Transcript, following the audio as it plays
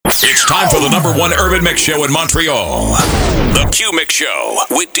It's time for the number one urban mix show in Montreal. The Q Mix Show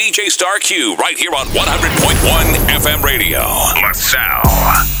with DJ Star Q right here on 100.1 FM radio. LaSalle.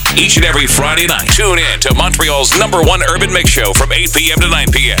 Each and every Friday night, tune in to Montreal's number one urban mix show from 8 p.m. to 9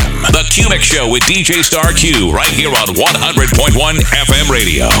 p.m. The Q Mix Show with DJ Star Q right here on 100.1 FM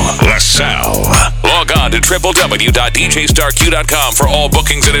radio. LaSalle. Log on to www.djstarq.com for all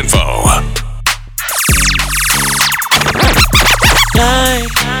bookings and info.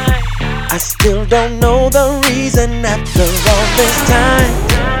 I still don't know the reason after all this time.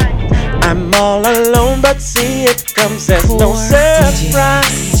 I'm all alone, but see it comes as no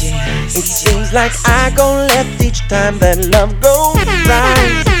surprise. It seems like I go left each time that love goes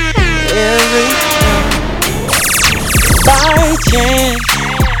right. Every time, by chance,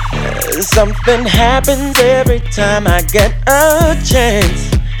 something happens every time I get a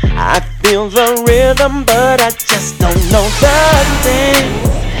chance. I feel the rhythm, but I just don't know the dance.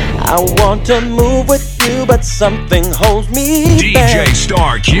 I want to move with you, but something holds me back. DJ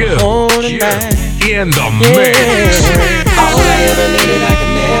Star Q in the mix. All I ever needed, I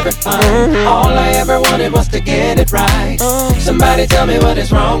could never find. All I ever wanted was to get it right. Somebody tell me what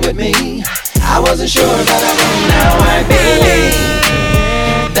is wrong with me. I wasn't sure, but I know now. I believe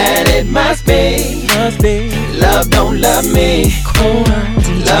that it must be. Love don't love me.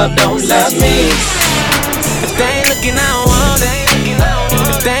 Love don't love me. If they ain't looking, I don't want it.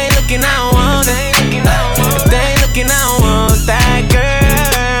 If they ain't looking, I don't want it. If they ain't looking, I don't want that girl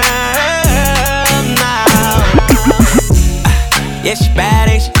now. Yeah, she bad,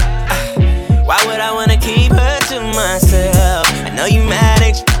 ain't she? Why would I wanna keep her to myself? I know you mad,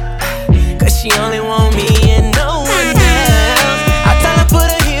 ain't you? Cause she only want me and no one else. I tell her put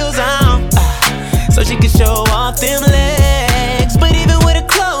her heels on, so she can show off them legs. But even with her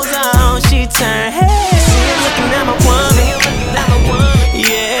clothes on, she turn head. See him looking at my woman.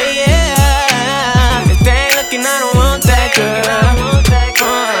 Yeah, yeah. If they ain't looking, I don't want that girl.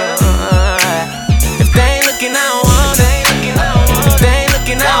 If they ain't looking, I don't want it. If they ain't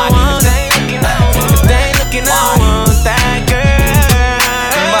looking, I don't want it. If they ain't looking, I don't want that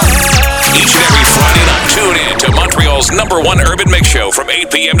girl. Each and every Friday night, tune in to Montreal's number one urban mix show from 8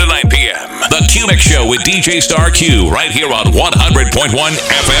 p.m. to 9 p.m. The Q Mix Show with DJ Star Q right here on 100.1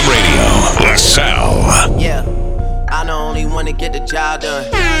 FM radio. LaSalle. Yeah, I the only one to get the job done.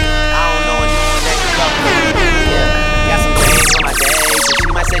 I don't know anyone that can cover me. Yeah, got some things on my day, so she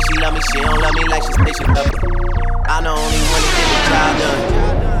might say she love me, she don't love me like she say she love me. I'm the only one to get the job done.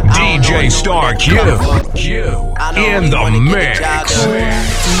 DJ Star Q in the mix.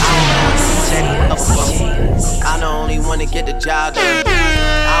 I'm the only one to get the job done.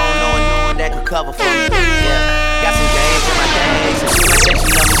 I don't know anyone that could cover for me. Yeah, got some games on my days, so she might say she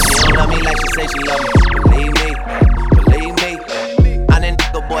love me, she don't love me like she say she love me. Believe me. I'm that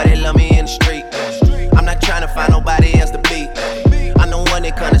nigga boy, they love me in the street. I'm not trying to find nobody else to be. I'm the one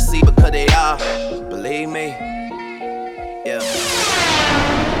they come to see because they are. Believe me. Yeah.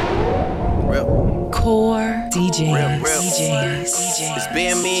 Real. Core DJs. Real. It's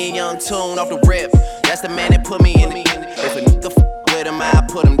being me and Young Tune off the rip. That's the man that put me in. If a nigga with him, I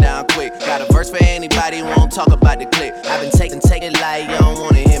put him down quick. Got a verse for anybody who won't talk about the clip. I've been taking it like you don't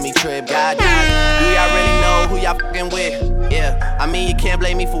wanna hear me trip. God, do y'all really know who y'all fucking with? Yeah, I mean you can't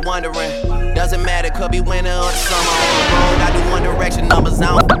blame me for wondering. Doesn't matter, could be winter or summer on the road. I do One Direction numbers, I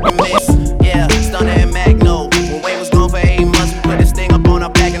don't fucking miss. Yeah, Stunner and Magno. When Wayne was gone for 8 months, we put this thing up on our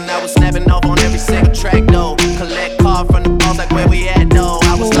back and I was snapping off on every single track though. Collect call from the boss like where we at though.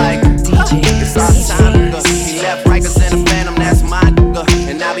 I was like, it's our time, nigga. He left Rikers in the Phantom, that's my nigga.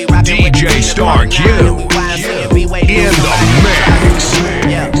 And I be rocking with DJ Star Q in the mix.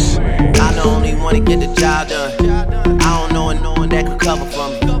 Yeah, I'm the only one to get the job done. I don't know anyone that could cover for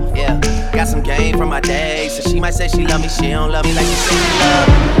me. Yeah, got some game from my days, so she might say she love me, she don't love me like she say she love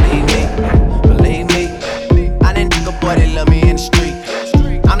me. Believe me. I that nigga boy, they love me in the street.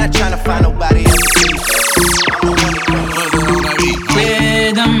 I'm not trying to find nobody else to see. I'm the one that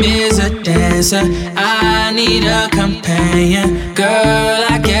Rhythm is a dancer, I need a companion. Girl,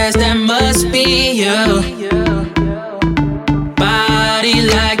 I guess that must be you. Body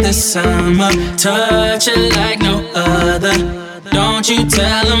like the summer, touch it like no other. Don't you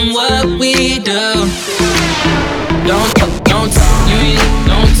tell them what we do. Don't tell them, you ain't need,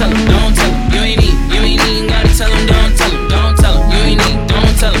 don't tell them, you ain't even gotta tell them, don't tell them, you ain't need,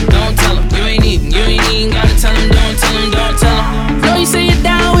 don't tell them, you ain't even gotta tell them, don't tell them. Know you say you're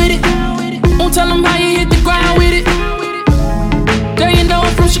down with it, won't tell them how you hit the ground with it. Girl, you know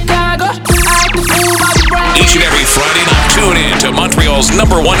I'm from Chicago, I act the fool, Bobby Brown. Each and every Friday night, tune in to into Montreal's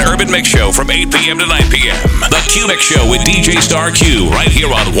 #1 urban mix show from 8 p.m. to 9 p.m. The Q Mix Show with DJ Star Q right here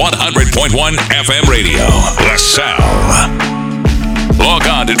on 100.1 FM radio. LaSalle. Log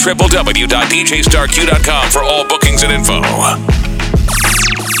on to www.djstarq.com for all bookings and info.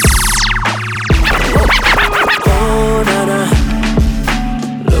 Oh, nana,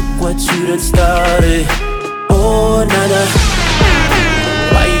 look what you done started. Oh, nana,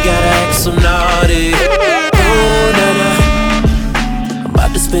 why you gotta act so naughty? Oh, nana, I'm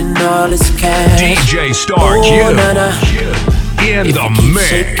about to spend all this cash. DJ Star Q. Oh, nana, in the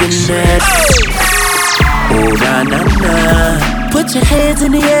mix. Oh, na na na. Put your hands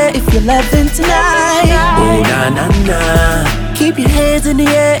in the air if you're loving tonight. Oh, na na na. Keep your hands in the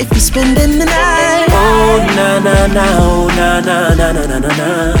air if you're spending the night. Oh, na na na. Oh, na na na na na na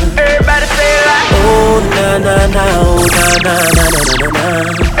na. Everybody say it like. Oh, na na na. Oh, na na na na na na.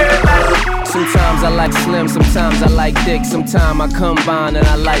 Sometimes I like slim, sometimes I like thick. Sometimes I combine and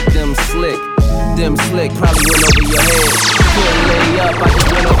I like them slick. Them slick probably went over your head. Couldn't lay up, I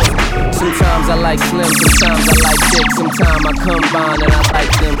just went over. Sometimes I like slim, sometimes I like thick. Sometimes I combine and I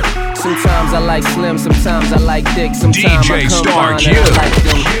like them. Sometimes I like slim, sometimes I like thick. Sometimes I combine and I like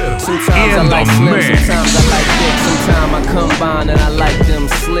them. Sometimes I like slim, sometimes I like thick. Sometimes I combine and I like them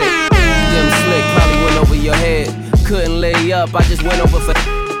slick. Them slick probably went over your head. Couldn't lay up, I just went over for.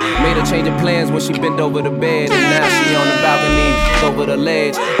 Made her change her plans when she bent over the bed. And now she on the balcony, over the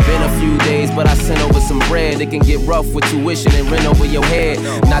ledge. Been a few days, but I sent over some bread. It can get rough with tuition and rent over your head.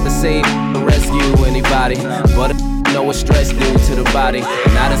 Not to say to rescue anybody, but I know what stress do to the body.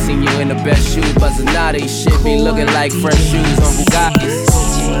 And I done seen you in the best shoes, but Zanatti shit be looking like fresh shoes on Bugattis.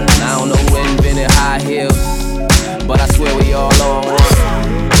 And I don't know who invented high heels, but I swear we all on one.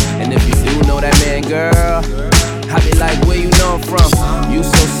 And if you do know that man, girl, I be like, where you know I'm from? You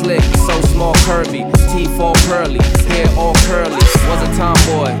so slick, so small, curvy. Teeth all pearly, hair all curly. Was a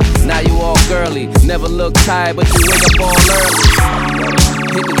tomboy, now you all girly. Never look tired, but you wake up all early.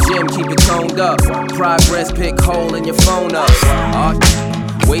 Hit the gym, keep it toned up. Progress, pick hole in your phone up.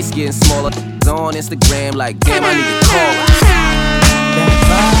 Waist getting smaller. On Instagram, like, damn, I need to call her. That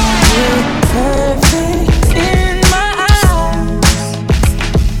body perfect in my eyes.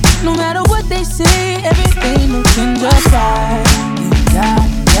 No matter what they say, everything looking just right. You got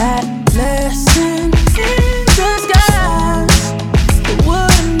that blessing in disguise. Who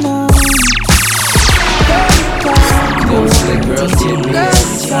would've known? Them slick girls tip me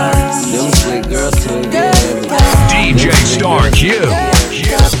every time. Them slick girls tip me every time. DJ Star Q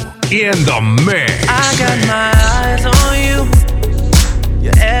in the mix. I got my eyes on you.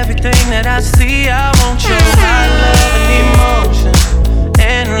 You're everything that I see. I want your high love and emotion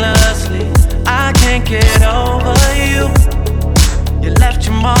endlessly. I can't get over you. You left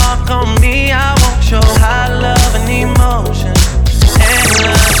your mark on me. I want your high love and emotion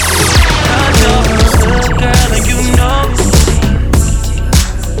endlessly. Cause you're a good girl and you know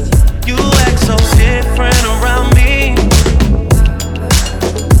you act so different around me.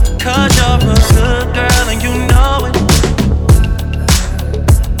 Cause you're a good girl and you know it.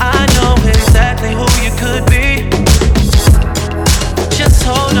 I know exactly who you could be. Just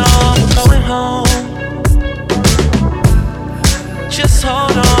hold on, we're going home. Just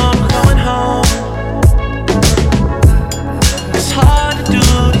hold on, we're going home. It's hard to do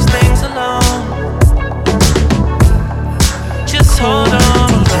these things alone. Just hold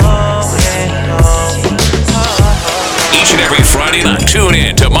on, we're going home. Each and every Friday night, tune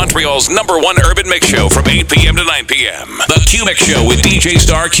in to Montreal's #1 urban mix show from 8 p.m. to 9 p.m. The Q Mix Show with DJ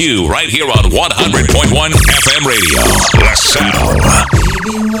Star Q right here on 100.1 FM radio. LaSalle.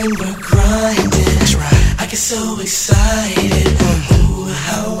 Baby, when we're grinding, I get so excited. Ooh,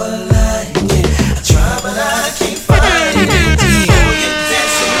 how I like it. I try, but I can't find it. Oh, you're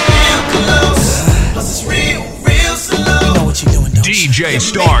dancing real close. Plus it's real, real slow. You know what you're doing, don't you? DJ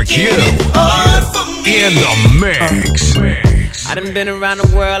Star Q in the mix. I done been around the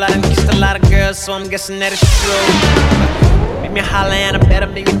world, I done kissed a lot of girls, so I'm guessing that it's true. Make me holler and I bet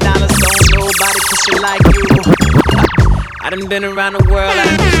 $1 million, don't nobody kiss it like you. I done been around the world, I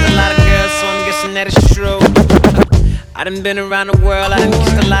done kissed a lot of girls, so I'm guessing that it's true. I done been around the world, I done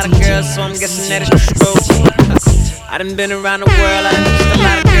kissed a lot of girls, so I'm guessing that it's true. I done been around the world, I done kissed a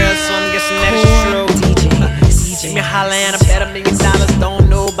lot of girls, so I'm guessing that it's true. Make me holler and I bet $1 million, don't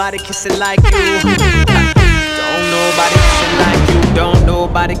nobody kiss it like you. Don't nobody kiss it like you. Don't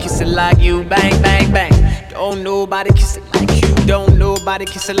nobody kiss it like you. Bang, bang, bang. Don't nobody kiss it like you. Don't nobody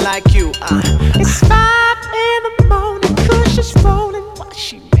kiss it like you. It's 5 in the morning, Kush is rolling while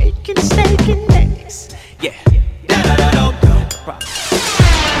she making steak and eggs. Yeah.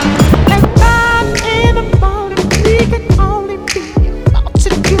 At 5 in the morning, we can only be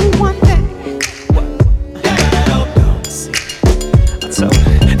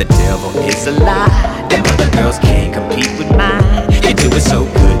the devil is a lie. Them other girls can't compete with mine. You do it so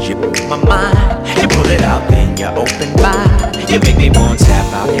good, you my mind. You pull it out, then you open wide. You make me want to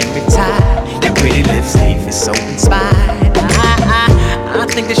tap out every time. Your pretty lips leave is so inspired. I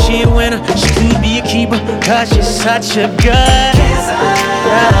think that she a winner. She could be a keeper, cause she's such a good kisser.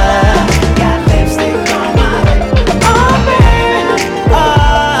 Got lipstick on my lip. Oh baby,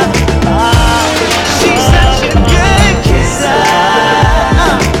 she's such a good kisser.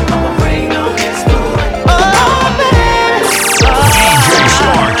 I'ma bring on this food. Oh baby, DJ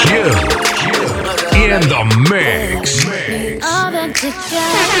Star Q in the mix. All that you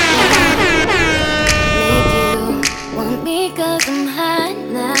got make you want me 'cause I'm hot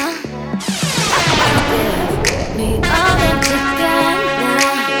now. Give me all that you got now.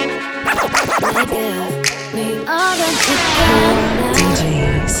 Give me all that you got now.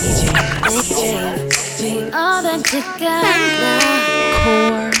 Give me all that you got now.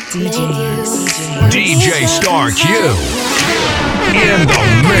 Core DJs. DJ Star Q in the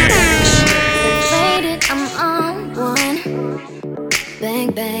mix. I'm on one. Bang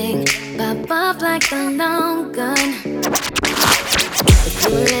bang, pop off like a long gun. If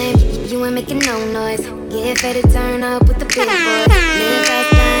you lame, you ain't making no noise. Get ready to turn up with the big boys. Live fast,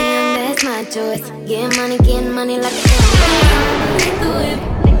 die young, that's my choice. Get money like a make the whip,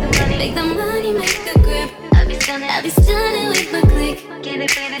 make the money, make the grip. I be stunning with my click. Get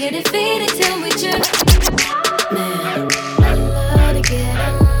it faded till we trip. Man, I love to get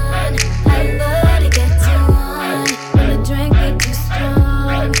on. I love to get too on. When the drink get too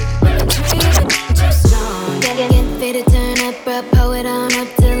strong, when the drink get too strong. Get faded, turn up, bro, pull it on up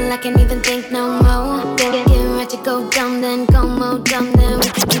till I can't even think no more. Get ready to go dumb, then go more dumb, then we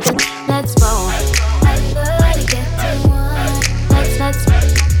can keep it. Let's roll. I love to get too on. Let's roll.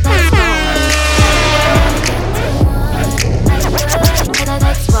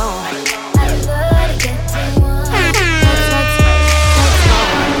 Let's roll. I love to get too on. Let's roll.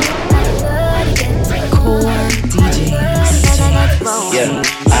 Core DJs. Yeah,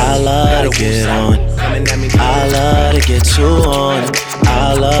 I love to get on. I love to get you on.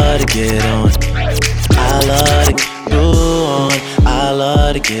 I love to get on. I love to get you on. I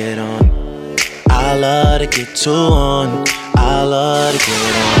love to get on. I love to get you on. I love to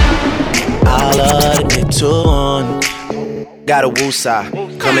get on. I love to get you on. Got a woo side.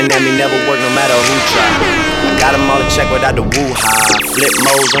 Coming at me never work no matter who try. Got them all to check without the woo high. Flip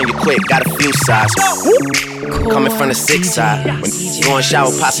modes on you quick, got a few sides. Coming from the 6 side. When going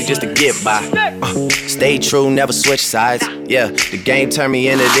shower posse just to get by. Stay true, never switch sides. Yeah, the game turned me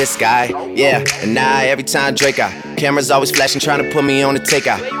into this guy. Yeah, and now every time Drake out. Cameras always flashing, trying to put me on the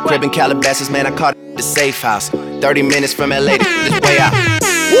takeout. Crib in Calabasas, man, I caught it the safe house. 30 minutes from LA to this way out.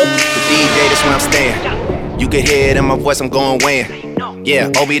 The DJ, that's where I'm staying. You can hear it in my voice, I'm going weighing. Yeah,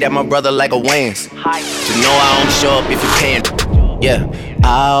 Obi, that my brother like a Wayans. To know I only show up if you can. Yeah,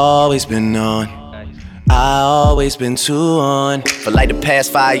 I always been on. I always been too on. For like the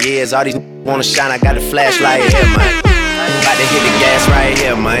past 5 years, all these wanna shine, I got the flashlight here, man. About to hit the gas right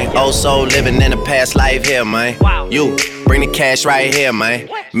here, man. Old soul living in the past life here, man. You, bring the cash right here, man.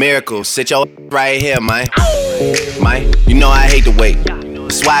 Miracle, sit your right here, man. Man, you know I hate to wait.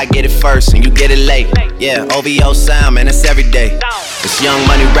 That's why I get it first and you get it late. Yeah, OVO sound, man, that's every day. It's Young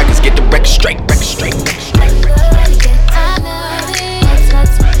Money Records, get the record straight, record straight, record straight.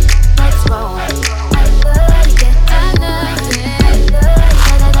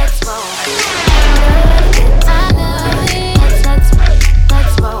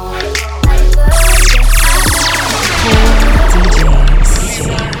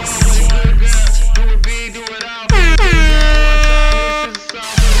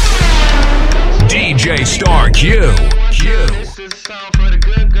 DJ Star Q.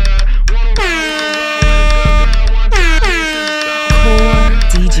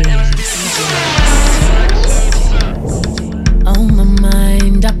 On my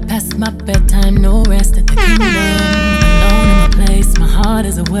mind, I passed my bedtime, no rest at the kingdom. Alone in my place, my heart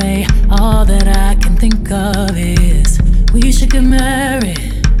is away. All that I can think of is we should get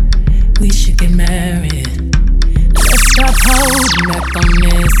married. We should get married. Let's stop holding back on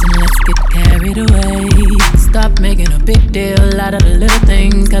this and let's get carried away. Stop making a big deal out of the little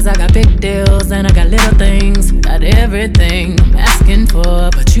things, 'cause I got big deals and I got little things. Got everything I'm asking for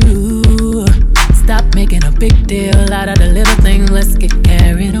but you. Stop making a big deal out of the little things, let's get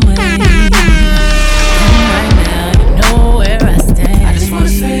carried away. Come right now, you know where I stand. I just wanna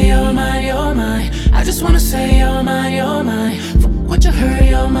say you're mine, you're mine. I just wanna say you're mine, you're mine. Fuck what you heard,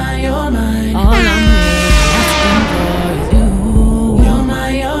 you're mine, you're mine. All I'm really asking for is you. You're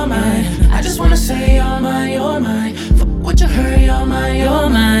mine, you're mine. I just wanna say you're mine, you're mine. Fuck what you heard, you're mine, you're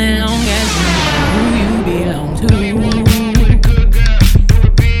mine.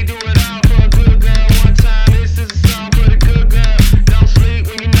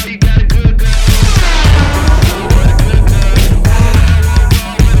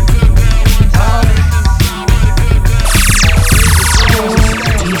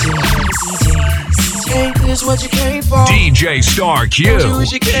 DJ Star Q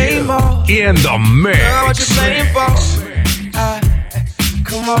in the mix. Girl, what you playing for?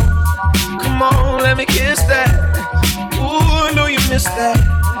 Come on, let me kiss that. Ooh, I know you missed that.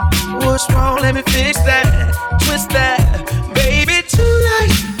 What's wrong? Let me fix that. Twist that, baby.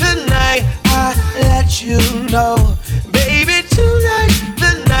 Tonight, the night I let you know, baby. Tonight,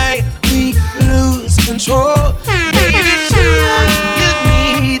 the night we lose control, baby. Tonight, you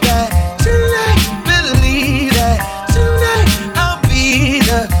need that. Tonight, believe that. Tonight, I'll be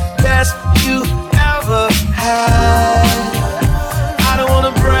the best you ever had. I don't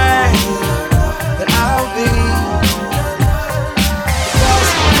wanna brag, but I'll be the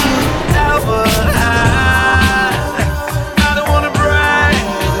best you ever had. I don't wanna brag,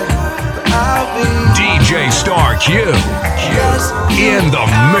 but I'll be DJ Star Q in the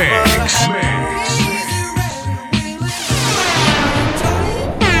mix.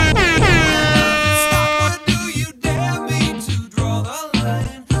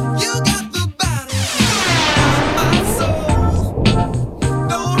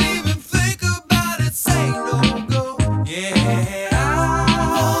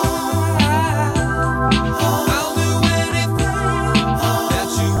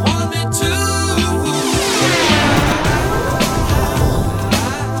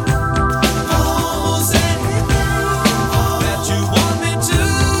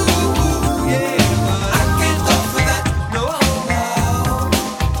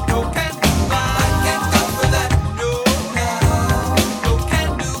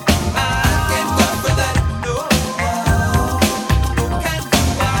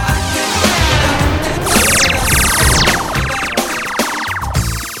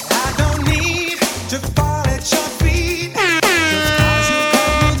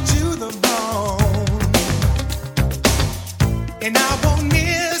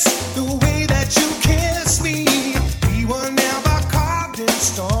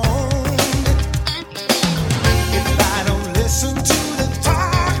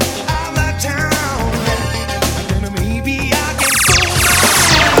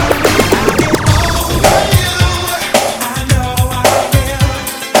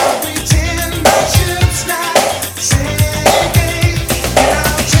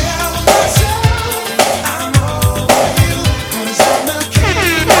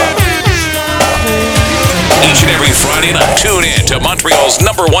 Tune in to Montreal's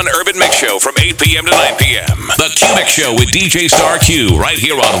 #1 urban mix show from 8 p.m. to 9 p.m. The Q Mix Show with DJ Star Q right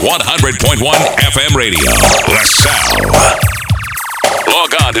here on 100.1 FM radio. LaSalle.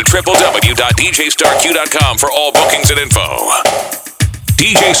 Log on to www.djstarq.com for all bookings and info.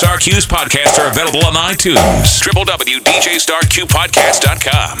 DJ Star Q's podcasts are available on iTunes.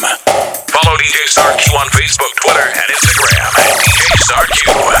 www.djstarqpodcast.com. Follow DJ Star Q on Facebook, Twitter, and Instagram at DJ Star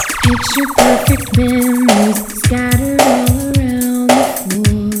Q. Picture perfect memories scattered all around the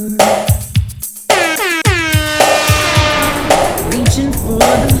floor. Reaching for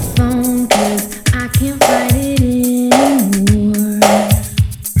the phone 'cause I can't fight it anymore.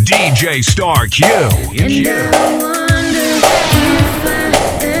 DJ Star Q. And I wonder if I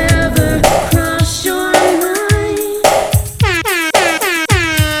ever cross your mind. For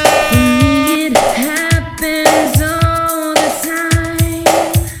me it happens all the time.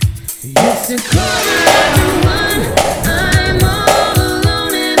 It's a corner of the one. I'm all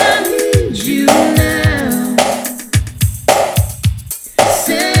alone and I need you now.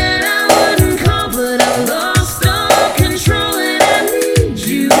 Said I wouldn't call, but I lost all control and I need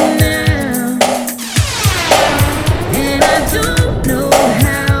you now. And I don't know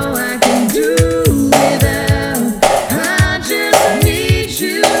how I can do without. I just need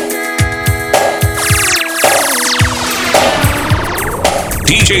you now.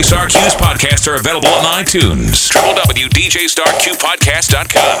 DJ Star Q's podcasts are available on iTunes.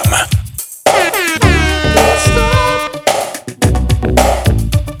 www.djstarqpodcast.com.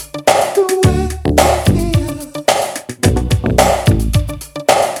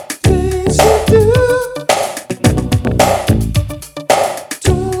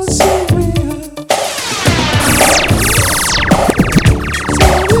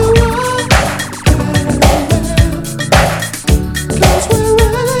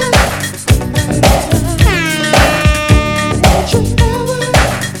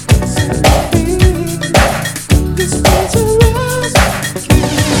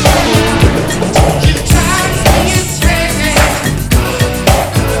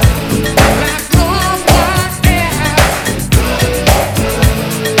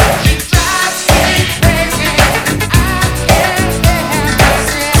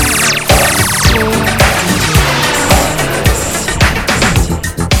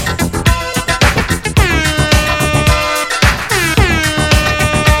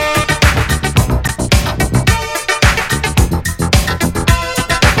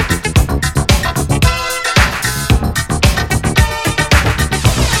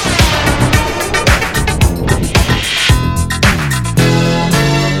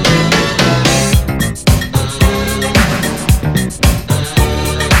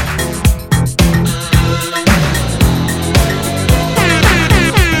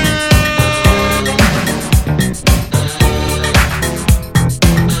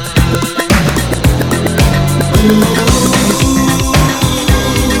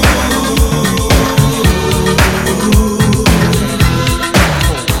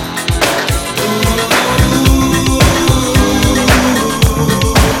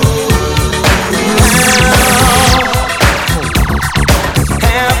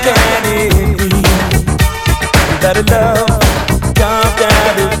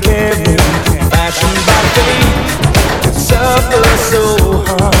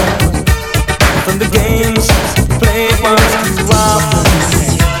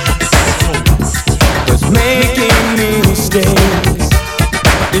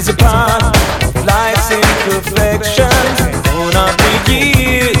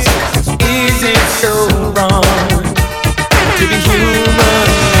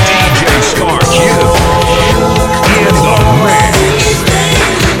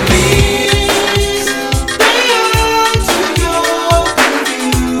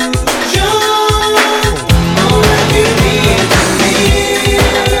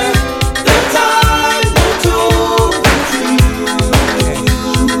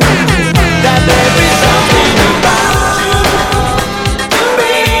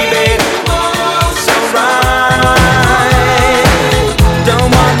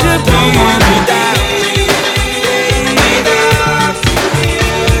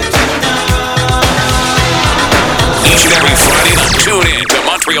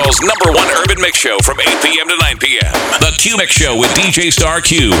 #1 urban mix show from 8 p.m. to 9 p.m. The Q Mix Show with DJ Star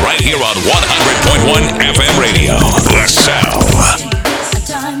Q right here on 100.1 FM radio. The South. A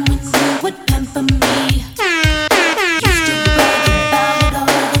time when you would pamper me. Used to brag about it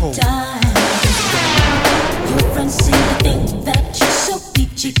all the time. Your friends seem to think that you're so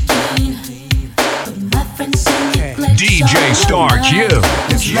peachy keen. But my friends say neglect DJ Star Q in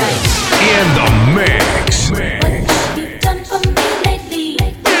the mix. What have you done for me lately?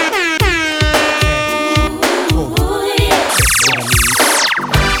 Ooh, yes.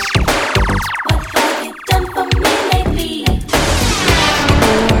 What have you done for me lately?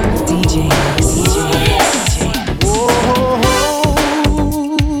 DJ.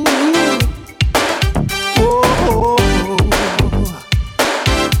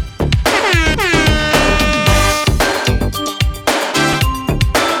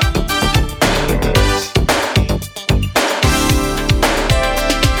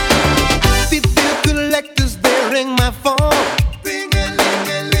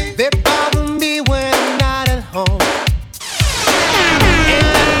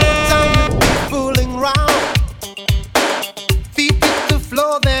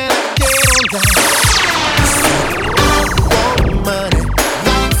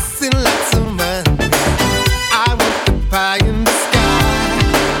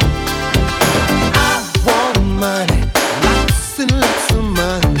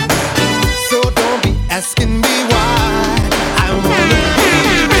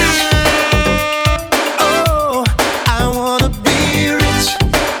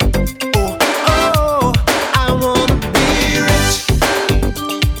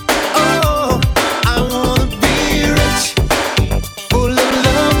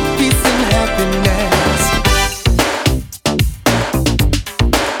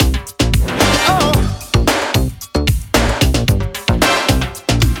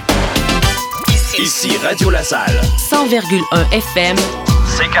 Ici Radio La Salle. 100,1 FM.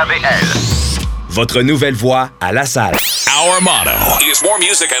 CKVL. Votre nouvelle voix à La Salle. Our motto is more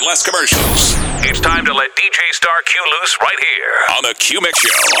music and less commercials. It's time to let DJ Star Q loose right here on the Q Mix Show.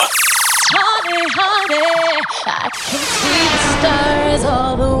 Honey, honey, I can see the stars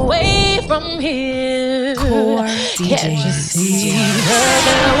all the way from here. Core Can't you DJs. see the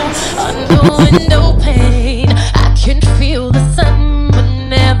glow on the window pane? I can feel the sun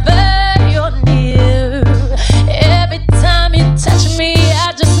whenever you're near. Every time you touch me,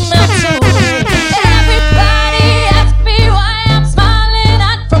 I just melt away. Everybody asks me why I'm smiling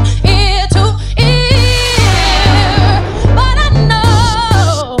out from ear to ear, but I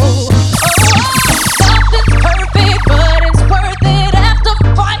know something's perfect, but it's worth it after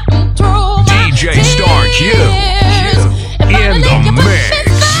fighting through my DJ Star Q tears. And in finally the you put me mix. first.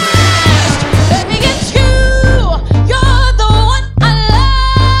 Baby, it's you. You're the one I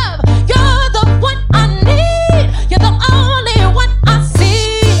love. You're the one I need. You're the only one I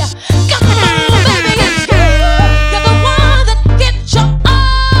see. Come on, baby, it's you. You're the one that gets your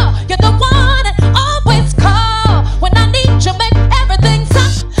all. You're the one that always call when I need you. Make everything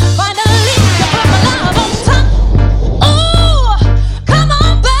stop. Finally, you put my love on top. Ooh, come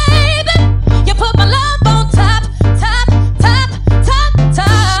on, baby. You put my love on top, top, top, top,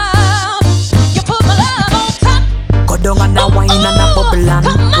 top. You put my love on top. Go down and a wine and a bubble and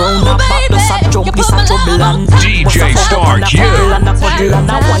round a back, just a jump, it's a trouble and DJ Star Q and a cuddle and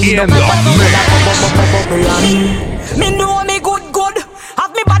a wine in up the and mix. bubble and me know me good.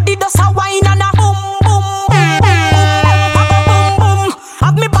 Have me body just a wine and a boom, boom, boom, boom, boom.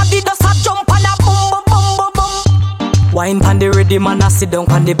 Have me body just a jump and a boom, boom, boom, boom. Wine pan the ready man, I sit down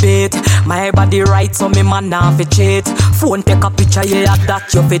pan the bait. My body right, so me man now fi cheat. Phone take a picture, yeah,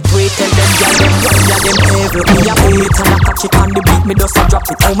 that you fi tweet. Tell them, yeah, them wine, yeah, them heavy. Me a beat and I catch it on the beat, me just a drop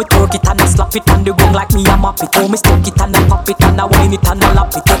it. How me twerk it and I slap it on the ground like me a map it. How me stuck it and I pop it and I wine it and I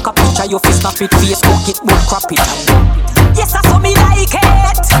lap it. Take a picture, you fi snap it, Facebook it, book crop it. Yes, I saw me like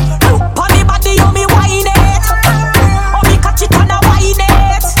it. Look on me body, how me wine it. How me catch it and I wine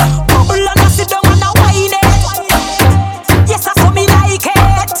it. Bubble and I sit down and I wine it. Yes, I saw me like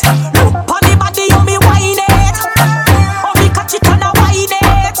it. Look on me body, how me wine it. How me catch it and I wine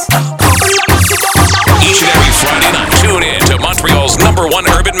it. Bubble and I sit down and I wine it. Each and every Friday night, tune in to Montreal's #1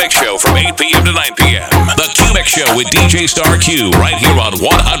 urban mix show from 8 p.m. to 9 p.m. The Q Mix Show with DJ Star Q right here on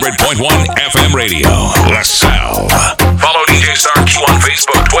 100.1 FM radio. The South. Follow DJ Star Q on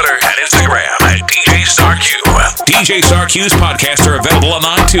Facebook, Twitter, and Instagram at DJ Star Q. DJ Star Q's podcasts are available on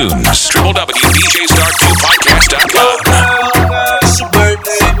iTunes. www.djstarqpodcast.com. It's your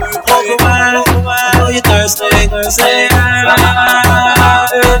birthday, open wide, oh you thirsty, say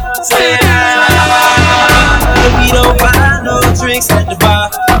we don't buy no drinks at the bar,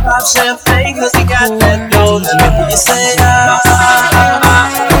 pop champagne cause he got that dough. Let me hear you say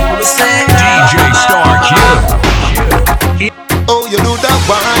DJ Star Q. Oh, you do that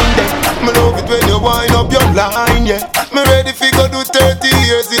wine, yeah. Me love it when you wind up your line, yeah. Me ready fi go do 30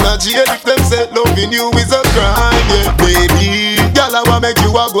 years in a jail if them say loving you is a crime, yeah. Baby, girl, I wanna make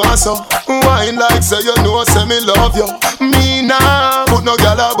you a go so. Wine like say you know, say me love you. Me nah, put no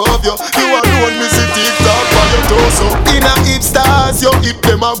girl above you. You alone me see TikTok for your torso. In a hip stars, your hip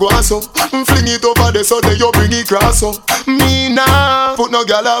them a go so. Fling it over there so then you bring it cross so. Me nah, put no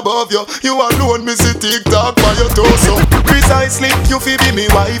girl above you. You alone me see TikTok for your torso. Precisely, you fi be me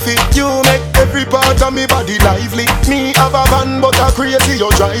wifey. You make every part of me body lively. Me have a man but a crazy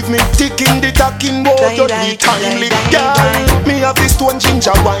you drive me. Ticking the talking boat you need timely. Girl, me have this stone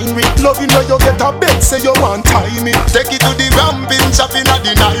ginger wine with. Loving where you get a bed say you want tie me. Take it to the ramping shop in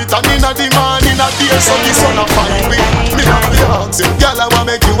the night and in the morning a day so the sun a find me. Me have the oxen. Girl, I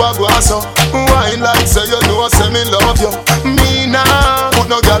wanna make you a go so. Wine like say you know say me love you. Me nah put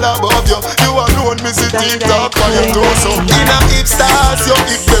no girl above you. You alone me see TikTok for your torso. In a hip stars, you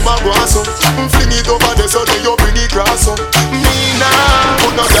hip them a go so. Fling it over there so then you bring it cross so. Me nah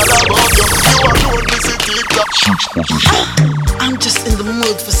put no girl above you. You alone me see TikTok. I'm just in the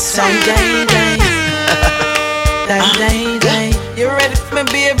mood for some day. Day. You ready for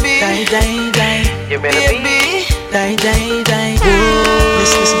me, baby? Day. You ready, baby? Day. Whoa.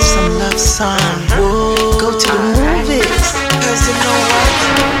 Let's listen to some love song. Whoa. Go to the movies. Cause you know what?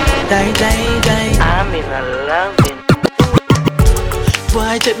 Day. I'm in a loving.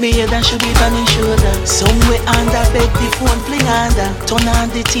 Boy, take me head and shoot it on his shoulder. Somewhere under bed, the phone fling under. Turn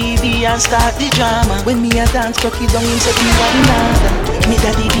on the TV and start the drama. When me a dance, cocky down him say he want another. Me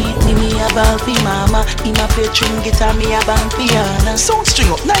daddy beat me a ball fi mama. Him a play string guitar, me a bang piano. Sound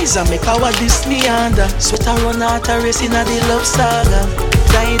string up nice and make our this me under. Sweat a run out a race in a the love saga.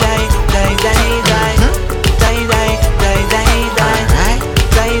 Die.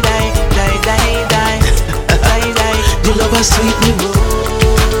 The lover sweet me boy.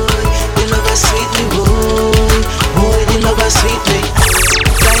 The lover sweet me boy. Boy, the lover sweet me.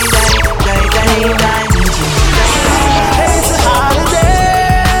 Die. It's a holiday.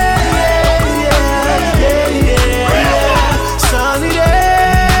 Yeah. Sunny day.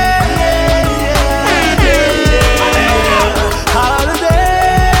 Holiday.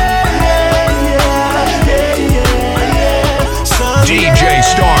 Yeah. DJ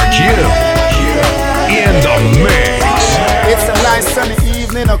Star Q. In the mix. It's a nice sunny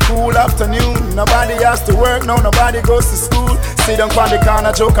evening, a cool afternoon. Nobody has to work, no, nobody goes to school. Sit down on the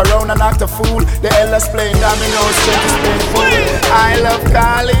corner, joke around and act a fool. The elders playing dominoes, strangers playing fool. I love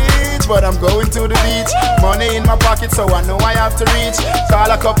college, but I'm going to the beach. Money in my pocket, so I know I have to reach. Call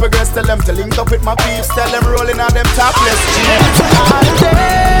a couple girls, tell them to link up with my peeps. Tell them rolling on them topless jeans. Sunny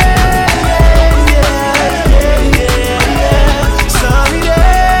day.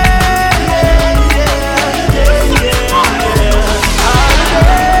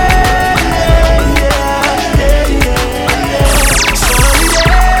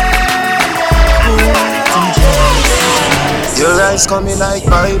 Your eyes coming like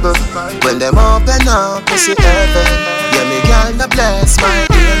Bible. When them open up, you see heaven. Yeah, me girl, bless my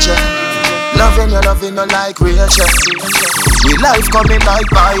angel. Loving you like Rachel. We life coming like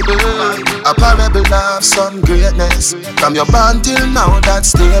Bible. A parable of some greatness. From your born till now, that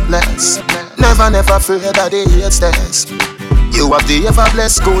stay blessed. Never afraid of the hate stairs. You have the ever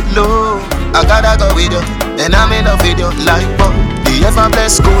blessed good love. I gotta go with you, and I'm in love with you like Bob. The ever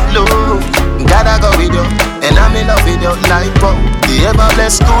blessed good love. Gotta go with you, and I'm in love with you like Bob. The ever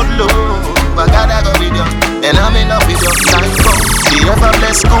blessed good love. I gotta go with you, and I'm in love with you like Bob. The ever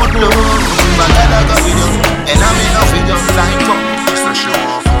blessed good love. I gotta go with you, and I'm in love with you like Bob. She say she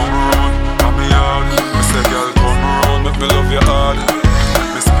want come around, I'm me hard. I say girl come around, make me love you hard.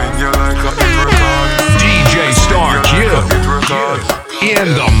 Me spin you like a hit record. DJ Star Q. In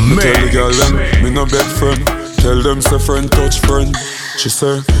the mix. Tell the girl them, me no bed friend. Tell them say friend touch friend. She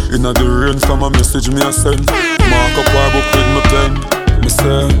say, inna the rain from a message me a send. Mark up her book with my pen. Me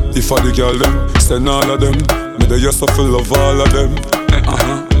say, if I the girl them, send all of them. Me the yes I feel love all of them.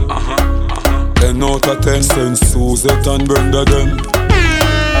 10 out of 10, send Suzette and Brenda them.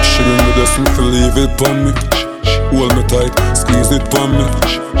 She bring me the thing to leave it pon me. Hold me tight, squeeze it pon me.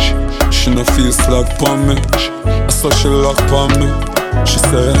 She no feel slack pon me. I saw she lock pon me. She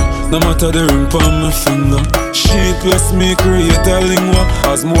said, no matter the ring pon my finger. She plus me create a lingua.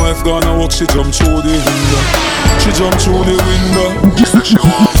 As my wife gonna walk, she jump through the window. She jump through the window. She said she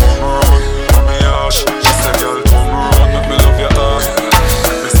want come around, on me ass. She said, girl, come around, make me love your ass.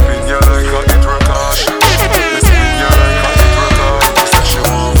 Me spin you like a hit record. Me spin you like a hit record. She said she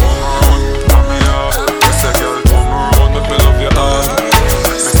want come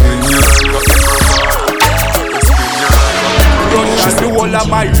of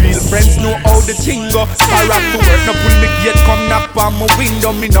my real friends know how the thing go. Parrot to work, no pull me gate, come knock on my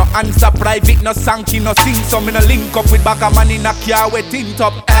window. Me no answer private, no sanky, no sing. So me no link up with back a man in a car with tint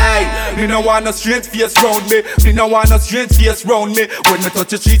up. Hey, me no want no strange face round me. Me no want no strange face round me. When me touch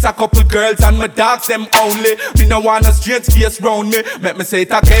the streets, a couple girls and my dogs them only. Me no want no strange face round me. Make me say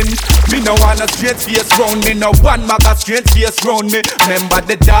it again. Me no want no strange face round me. No one mag a strange face round me. Remember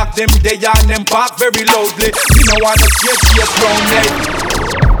the dog them they and them bark very loudly. Me no want no strange face round me.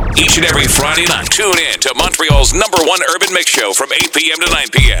 Each and every Friday night, tune in to Montreal's #1 urban mix show from 8 p.m. to 9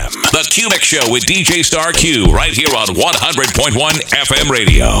 p.m. The Q Mix Show with DJ Star Q right here on 100.1 FM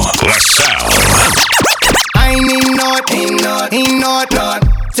radio. LaSalle. I ain't not.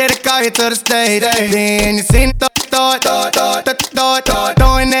 Take the car here to the stage. Then you seen thought,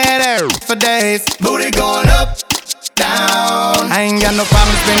 throwing that air for days. Booty going up, down. I ain't got no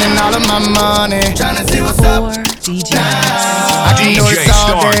problem spending all of my money. Tryna see what's up. DJ I can do this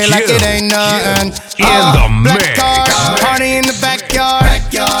all day like it ain't nothing. In the black mix. car, party in the backyard.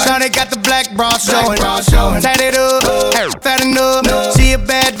 Shawty got the black bra showing. Tatted up, fat enough. She a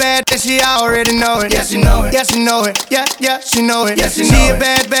bad, that she already know it. Yeah, she know it. Yeah, she know it. Yeah, she know it. She a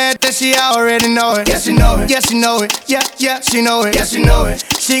bad, that she already know it. Yeah, she know it. Yeah, she know it. Yeah, she know it. Yeah, she know it.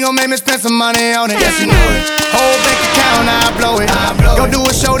 She gon' make me spend some money on it. Yeah, she know it. Whole bank account, I blow it. Go do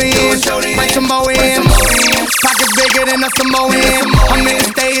a show then, bring some more in. Pockets bigger than a Samoan. I'm in the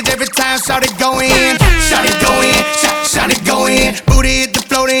stage every time, shout it go in. Shout it go in, shout it go in. Booty hit the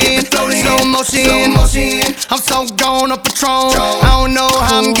float in, slow motion. I'm so gone up Patron. I don't know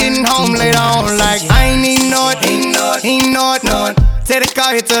how I'm getting home later on. Like I ain't even know it. Take the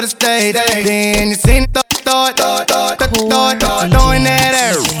car here to the stage. Then you seen thought, throwing that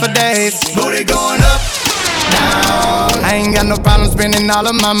air for days. Booty going up, down. I ain't got no problem spending all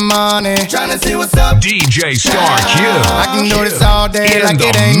of my money. Tryna see what's up. DJ Star Q. I can do this all day like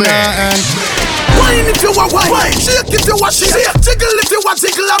it ain't nothing. Wine if you want wine, shake if you want shake, jiggle if you want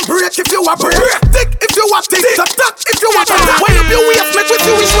jiggle, and break if you want break. Tick if you want tick, tap if you want tap. Wind up your waist, make with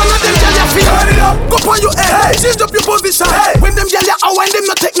you which one of them gyal you feel. Turn it up, go on your head, change up your position. When them gyal you out, when them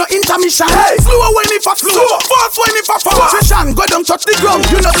no take no intermission. Slow when if a slow, fast when if a fast. Session, go down touch the ground,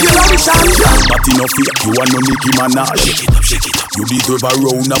 you know feel no mission. But you no fake, you want no Nicki Minaj. Shake it up. You deserve a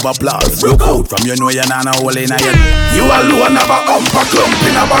round of applause. Look out from you know you're not a hole in a head. You alone have a umpa clump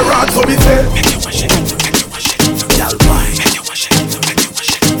in a rod, so me say. Make you wash it, y'all wine. Make you wash it,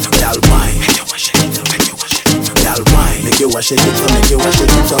 y'all wine. Make you wash it, y'all wine. Make you wash it, make you wash it,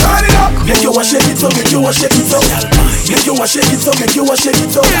 turn it up. Make you wash it, make you wash it, y'all wine. Make you wash it, make you wash it,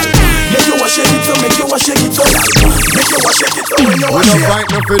 make you wash it, make you wash it, make you wash it, we don't fight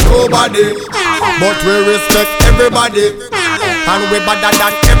no for nobody, but we respect everybody, and we better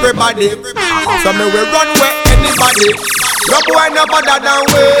than everybody. So me we run where anybody. No boy no better than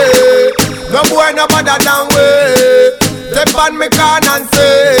we. No boy no better than we. Step on me can and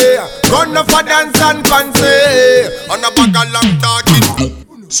say, run no for dance and fancy. On a bag of long talking. Do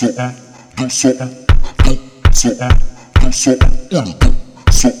something, do something, do something, do something,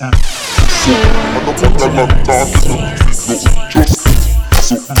 do something. On a bag of long talking. Just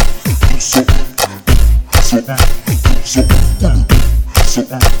something, do something, do something, do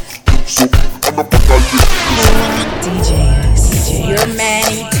something, do something. On a bag of DJ. Your man,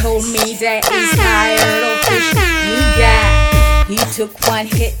 he told me that he's tired of fish you got. He took one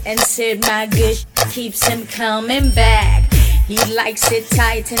hit and said my good keeps him coming back. He likes it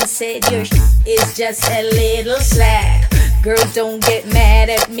tight and said your is just a little slack. Girl, don't get mad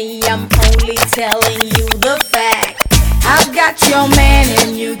at me, I'm only telling you the fact. I've got your man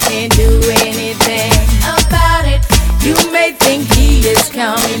and you can't do anything about it. You may think he is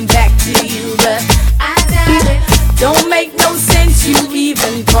coming back to you, but I doubt it. Don't make no sense you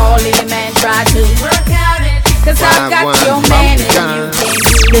even call him and try to work out it. Cause I've got your man and you can't do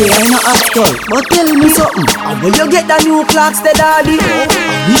it. They ain't no after, but tell me something. How will you get the new clocks, the daddy?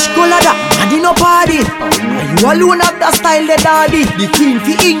 Which color that? Daddy no party. You alone have the style, the daddy. The queen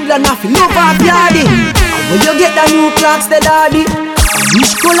for England, I feel love of yardy. How will you get the new clocks, the daddy?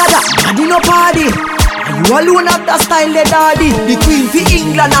 Which color that? Daddy no party. You alone have the style, the daddy. The queen for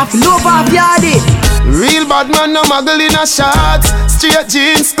England, I feel love of yardy. Real bad man no muggle in a shorts. Straight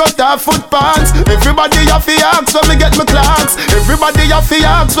jeans, cut off foot pants. Everybody have to ask when me get my clocks. Everybody have to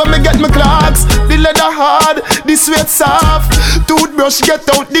ask when me get my clocks. The leather hard, the sweat soft. Toothbrush get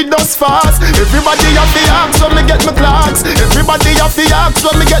out the dust fast. Everybody have to ask when me get my clocks. Everybody have to ask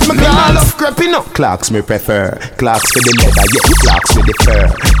when me get my clocks. I love creeping up. Clocks me prefer. Clocks for the leather, yeah. Clocks for the fur.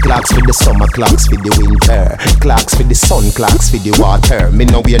 Clocks for the summer, clocks for the winter. Clocks for the sun, clocks for the water. Me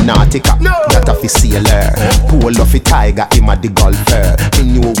know we're Nautica, that of the sailor. Pool of a tiger, him a the golfer. sulfur.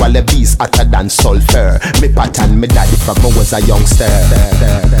 Me knew wallabies hotter than sulfur. Me pattern me daddy from I was a youngster.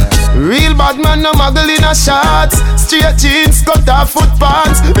 Real bad man no muggle in a shots. Straight jeans, cut off foot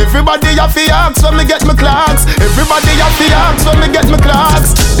pants. Everybody have to ask when me get my clocks. Everybody have to ask when me get my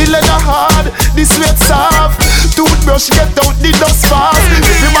clocks. The leather hard, the sweat soft. Toothbrush get out the dust fast.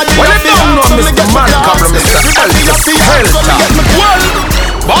 Everybody have to ask when me get my clocks. Everybody have to ask when me get my clocks.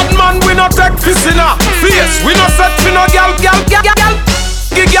 Bad man we no take piss in a face. We no set for no gal.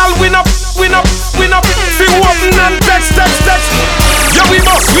 Girl, we no fi open and text. Yeah, we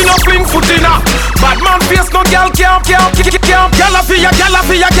must, we no fling foot in a bad man face, no gal can't. Gala fi ya.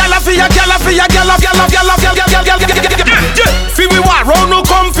 Fi we want round no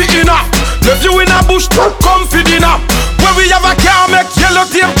comfy in a. Left you in a bush, comfy dinner. Where we have a car make yellow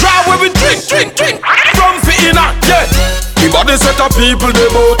tape dry. Where we drink. Comfy in a, yeah. The body set of people they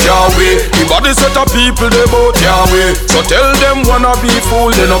bout your way. The body set of people they bout your way. So tell them wanna be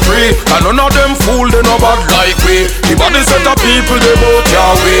fool they no free. And none of them fool they no bad like we. The body set of people they bout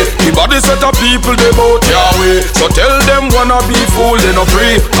your way. The body set of people they bout your way. So tell them wanna be fool they no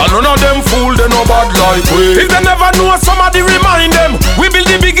free. And none of them fool they no bad like we. If they never know somebody remind them. We build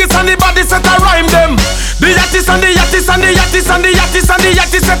the biggest and the body set a rhyme them. The yattis and the yattis and the yattis and the yattis and the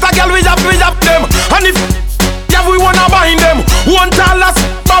yattis set a girl we have them. And if we wanna bind them. One tall as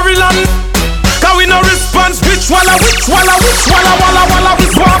Maryland. Cause we no response. Which walla we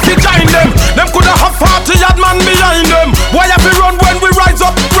swap to join them. Them coulda have 40 yard man behind them. Why have we run when we rise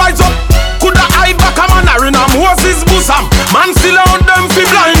up? Coulda hide back a man or in a Moses bosom. Man still out them fi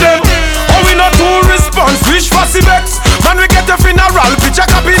blind them. Oh we no too response. Wish for Cibex. Man we get a funeral picture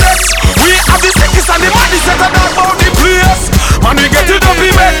cabinet. We have the sickest and the body set a dog about the place. Man we get it up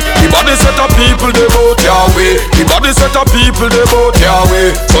in bed. The body set of people they vote your way. The body set of people they vote your way.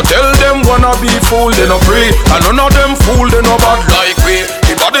 So tell them wanna be fool they no free. And none of them fool they no bad like we.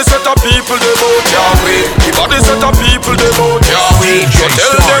 The body set of people they vote your way. The body set of people they vote your way. So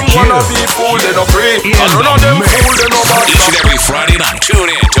tell them wanna be fool they no free. And none of them fool they no bad like we. Each and every Friday night, tune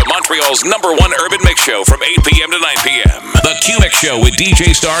in to Montreal's #1 urban mix show from 8 p.m. to 9 p.m. The Q Mix Show with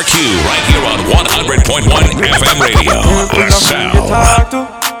DJ Star Q right here on 100.1 FM radio.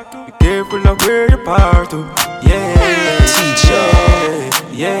 Be careful of where you part to. Yeah, teacher.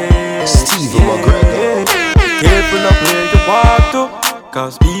 Yeah, Steve McGregor. Be careful of where you walk to.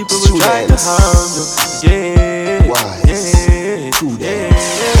 Cause people will try to harm you. Yeah,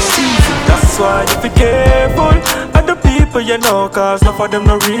 that's why you be careful of the people you know. Cause none of them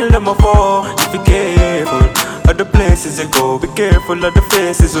no real, them a fall. You be careful of the places you go. Be careful of the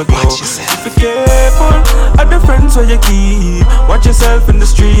faces you go. Be careful of the friends where you keep. Watch yourself in the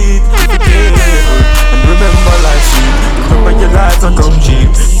street. Be careful and remember life's sweet. Remember your life don't come cheap.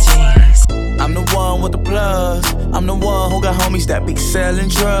 I'm the one with the plugs. I'm the one who got homies that be selling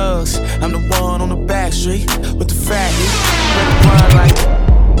drugs. I'm the one on the back street with the fat heat.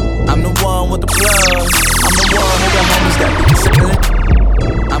 I'm the one with the plugs. I'm the one who got homies that be selling.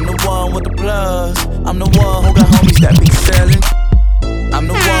 I'm the one with the plugs. I'm the one who got homies that be selling. I'm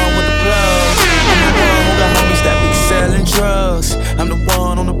the one with the plugs. I'm the one who got homies that be selling drugs. I'm the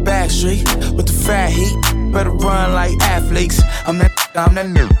one on the back street with the fat heat. Better run like athletes. I'm that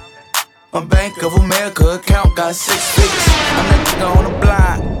new. My Bank of America account got 6 figures. I'm that nigga on the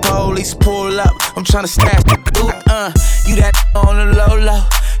block. Police pull up. I'm tryna snatch the you that on the low.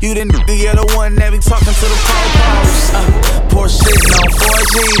 You the nigga, you're the one that be talking to the po-pos. Poor shit on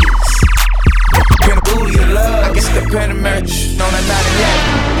 4Gs. Booty of love. I guess the Panamerican on a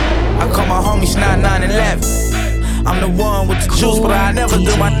 911. I call my homies 911. I'm the one with the juice, but I never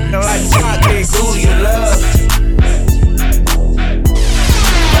do my like podcast. Booty of love.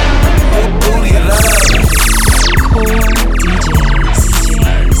 Booty of love.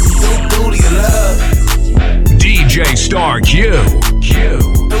 Booty of love. DJ Star Q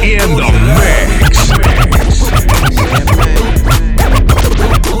in the mix.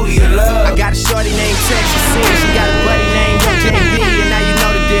 I got a shorty named Texas C. She got a buddy named JB, and now you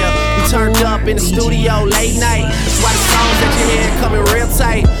know the deal. We turned up in the studio late night. That's why the songs that you hear coming real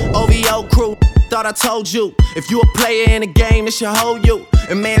tight. OVO crew, thought I told you. If you a player in a game, this should hold you.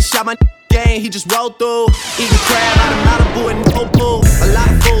 And man shot my game, he just rolled through. Eating crab out of Malibu and Nobu. A lot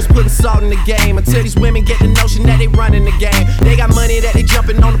of fools putting salt in the game. Until these women get the notion that they running the game. They got money that they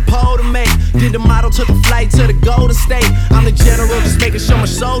jumping on the pole to make. Did the model, took a flight to the Golden State. I'm the general, just making sure my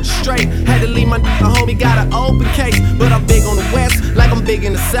soldiers straight. Had to leave my homie, got an open case. But I'm big on the West, like I'm big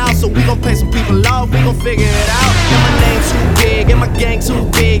in the South. So we gon' pay some people off, we gon' figure it out. And my name too big, and my gang too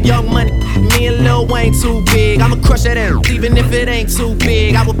big. Young Money, me and Lil Wayne too big. I'ma crush that ass, even if it ain't too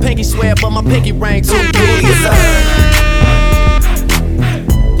big. I would pinky swear, but my pinky ring too big.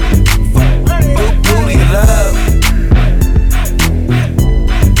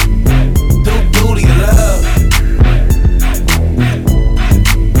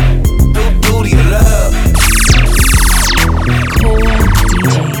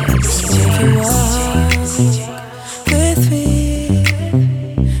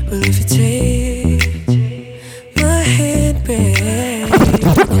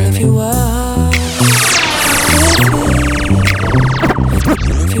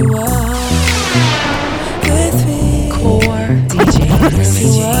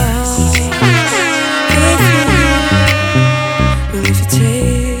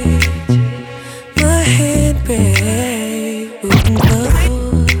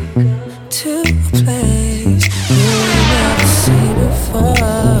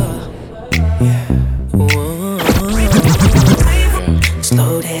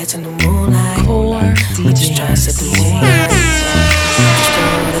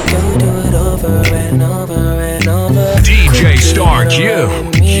 DJ Star Q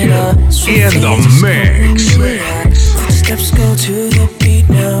in the mix. Steps go to the beat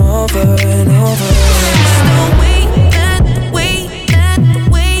now, over and over. The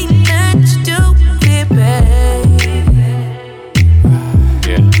way that you do it, babe.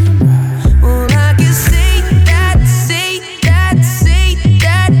 Well, I can say that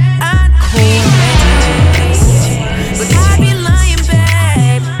I can't. But I'd be lying,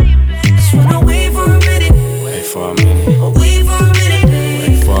 babe. Just wanna wait for a minute. Wait for a minute. Wait for a minute.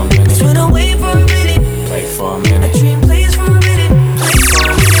 Wait for a minute. Just wanna wait for a minute. Play for a minute. Dream plays for a minute.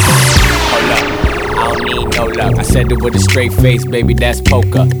 Hold up, I don't need no luck. I said it with a straight face, baby, that's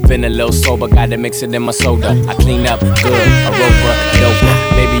poker. Feeling a little sober, gotta mix it in my soda. I clean up good, a rover, doper.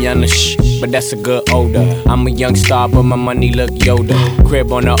 Baby, I'm the but that's a good odor. I'm a young star, but my money look Yoda.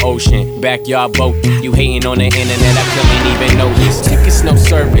 Crib on the ocean, backyard boat. You hating on the internet, I couldn't even notice. Tickets, no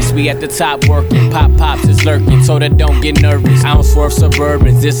service, we at the top working. Pops is lurking, so that don't get nervous. I don't swerve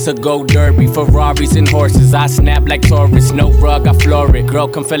Suburbans, this a go derby. Ferraris and horses, I snap like Taurus. No rug, I floor it. Girl,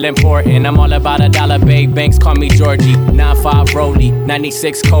 come feel important. I'm all about $1, babe. Banks call me Georgie. 9-5 Rollie,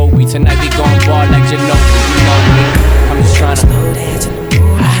 96 Kobe. Tonight we gon' ball like Ginobili. You know me. I'm just tryna slow dance in the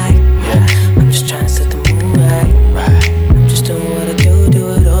moonlight. I'm just tryna set the mood right. I'm just doing what I do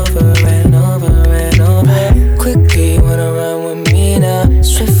it over and over and over. Quickly wanna run with me now.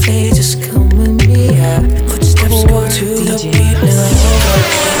 Swiftly just come with me. Footsteps go to the beat now.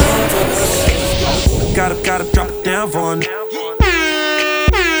 Gotta drop it down for a nigga.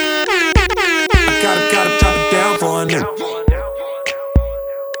 Gotta drop it down for a nigga.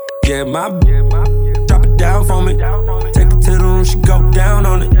 Yeah, my drop it down for me. Take it to the room, she go down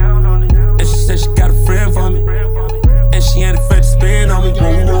on it. And she said she got a friend for me. And she ain't afraid to spin on me.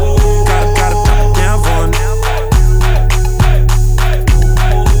 Gotta drop it down for a nigga.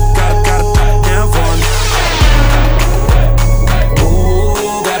 Gotta drop it down for a nigga.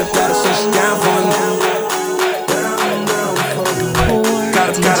 Ooh, gotta say she down for a nigga.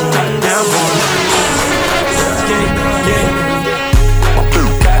 Gotta drop it down for a nigga.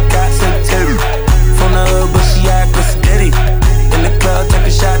 Take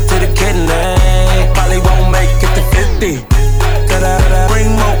a shot to the kidney. Probably won't make it to 50. Gotta bring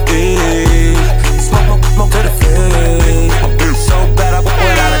more weed. Smoke to the face. So bad I put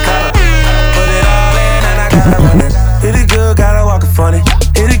out a collar. Put it all in and I gotta run it. Hit it good, gotta walk it funny.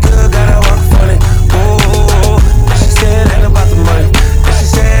 Hit it good, gotta walk it funny. Ooh, and she said ain't about the money. And she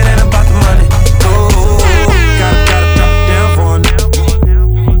said ain't about the money. Ooh, gotta drop it down for a nigga.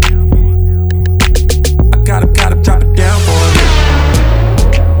 I gotta drop it down for a nigga.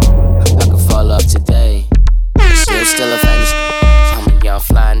 Today, still a famous. I'm a young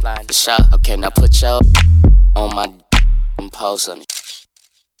flying the shot. Okay, now put your on my pose on it.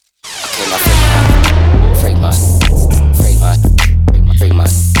 Okay, now freak my.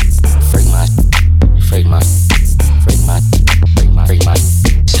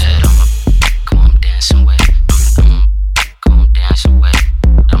 Said I'ma come dancing with. Come dancing with.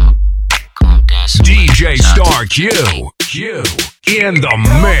 Come dancing with. DJ Star Q in the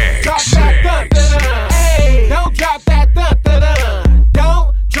mix. Hey, don't drop that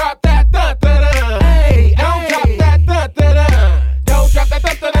Don't drop that Hey, don't drop that Don't drop that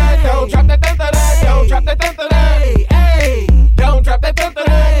Don't drop that Don't drop that Hey, don't drop that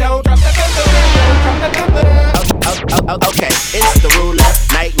Don't drop that Okay, it's the ruler,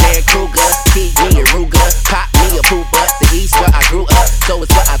 Nightmare Kruger. Keep me a Ruger, pop me a pooper. The East where I grew up, so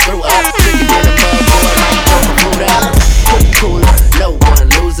it's where I threw up. Chicken in the mud, boy, like Joker food up. Cooler, no one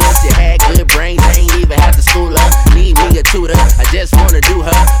losers. You had good brains, ain't even have to school up. Need me a tutor, I just wanna do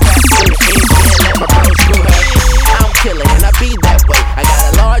her. Pass it to the king, let my bro screw her. I'm killer and I be that way. I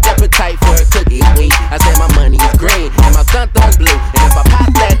got a large appetite for a cookie sweet. I said my money is green and my gun thorn's blue. And if I pop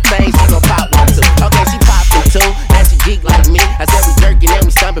that thing, she gon' pop one too. Okay, she poppin' too, and she geek like me. I said we jerking and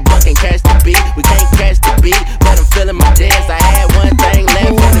we stompin', but can't catch the beat. We can't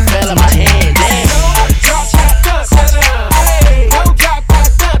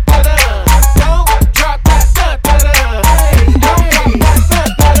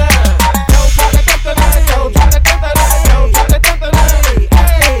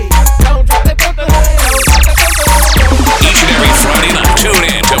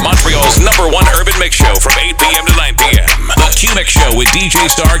with DJ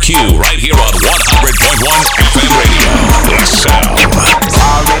Star Q right here on 100.1 FM Radio. The Sound.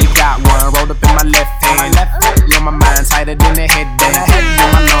 Already got one rolled up in my left hand. Yeah, my mind tighter than a headband.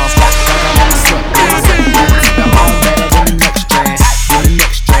 Yeah, my lungs got better than a sweatband. The home better than the next strand. The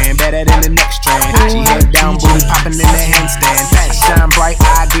next strand better than the next strand. She head down, booty popping in the handstand. Fat shine bright,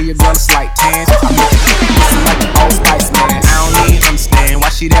 I give your girl a slight tan. I make it listen like an Old Spice man. I don't even understand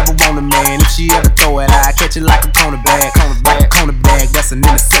why she'd ever want a man. If she ever throw it, I catch it like a corner bag. Corner bag, that's an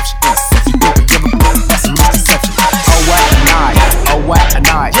interception. You think I give a fuck? That's a misconception. Oh what a night, oh what a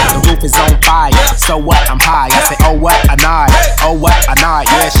night. The roof is on fire, so what? I'm high. I say oh what a night, oh what a night.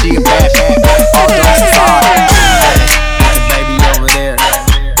 Yeah, she a bad, all jokes aside. Got the baby over there.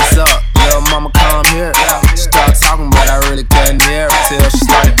 What's up, little mama, come here. She started talking, but I really couldn't hear her till she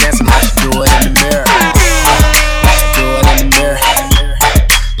started dancing like she do it in the mirror. Do it in the mirror.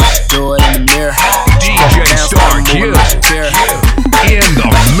 Do it in the mirror. DJ Star Q in the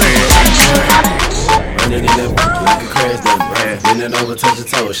mix. Running in that like a crash dump, bending over, touch your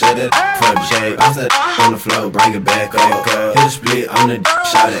toe, shut it for the shake. I said on the floor, bring it back up. Hit a split on the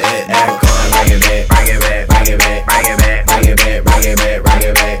shot it at Act. Bring it back, bring it back, bring it back, bring it back, bring it back, bring it back, bring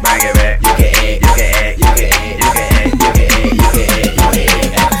it back, bring it back. You can act, you can act, you can act, you can act, you can act, you can act, you can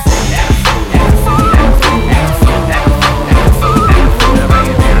act.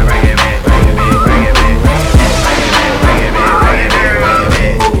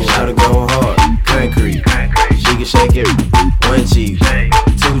 Shake it, one cheek,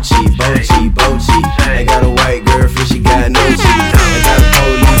 two cheek, both cheek. They got a white girlfriend, she got no cheek. They got a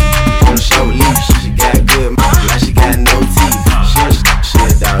police on the short leash. She got good, now she got no teeth.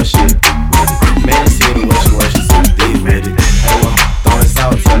 Shit, dog, shit. Man, see the way she so deep with it. Hey, well, throwing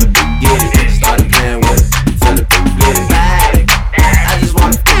salt, tell her to get it. Started playing with it, tell her to get it. I just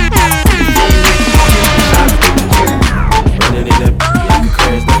wanna running in that like a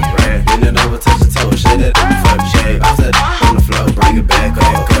crash dump, bend it over, touch your toe, shut it up. I said on the floor, bring it back up.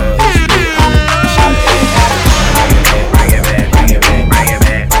 Shot it, bring it back, bring it back, bring it back, bring it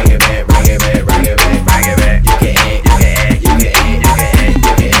back, bring it back, bring it back, bring it back, bring it back. You can act, you can act, you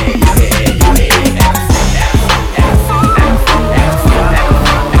can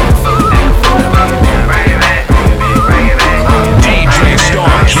act, you can act, you can act, you can act, you can act. DJ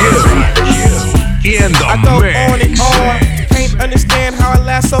Star Q in the I go mix. on and on, can't understand how I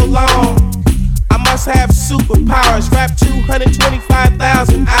last so long. Must have superpowers, rap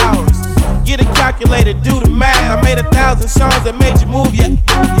 225,000 hours. Get a calculator, do the math. I made 1,000 songs that made you move, yeah.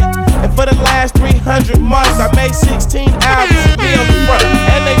 And for the last 300 months, I made 16 albums. Me on the front,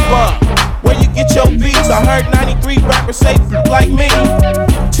 and they bump. Where you get your beats? I heard 93 rappers say like me.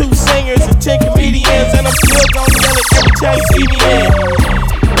 2 singers and 10 comedians, and I'm still gonna yell it every time you see me in.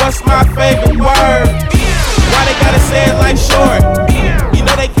 What's my favorite word? Why they gotta say it like short? You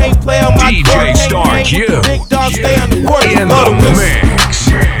know they can't play on my DJ Star Q big dogs stay on the court. in the mix.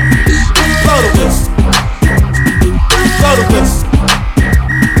 Blow the whistle. Blow the whistle.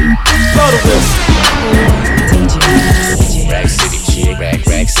 Blow the whistle. Rack City chick,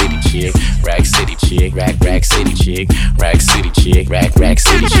 rack city chick, rack city chick, rack city chick, rack city chick, rack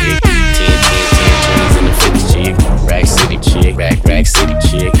city chick. 10, 20s in the 50s chick. Rack city chick, rack city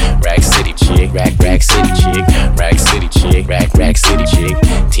chick, rack city chick, rack city chick, rack city chick, rack city chick.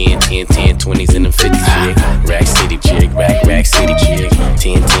 10, 20s in the 50s chick. Rack city chick, rack city chick.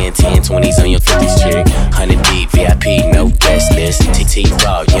 10, 20s on your 50s chick. 100 deep VIP, no guest list. TT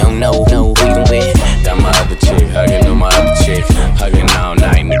Raw, you don't know who you with. Got my other chick, hugging on my other chick, hugging all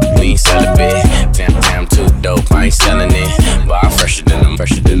night, nigga, we ain't celibate. Damn, too dope, I ain't selling it. But I'm fresher than them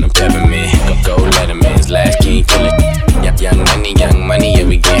peppermint. Go Letterman's last king, kill it. Young money, yeah,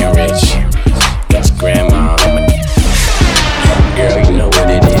 we getting rich. Got your grandma on my girl, you know what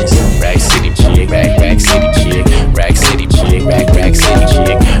it is. Rack City chick, rack city chick, rack city chick, rack city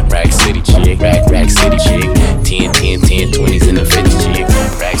chick, rack city chick, rack city chick. 10, 20s in the 50s chick.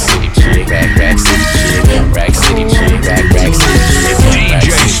 Rack City chick, rack city chick, rack city chick, rack city chick. DJ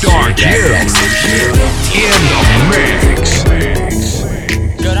Star Q in the mix.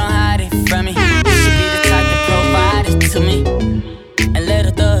 Girl, don't hide it from me. You should be the type to provide it to me. And let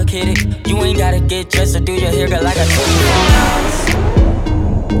a thug hit it. You ain't gotta get dressed or do your hair, girl. I got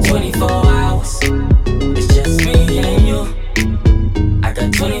 24 hours. It's just me and you. I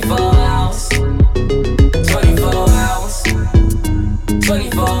got 24 hours. 24 hours.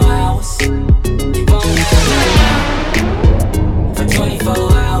 24 hours. You won't have nothing for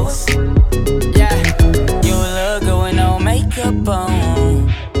 24 hours. Yeah, you look good with no makeup on.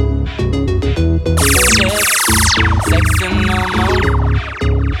 Sex in the moment.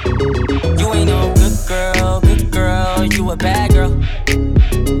 You ain't no good girl, you a bad girl.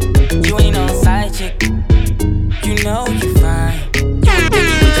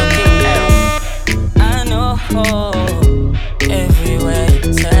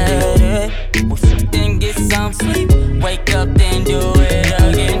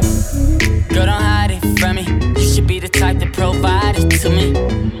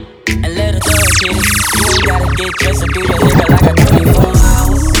 it just a do your nigga like a 24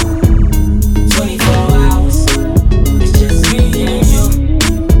 hours. 24 hours. It's just me and you.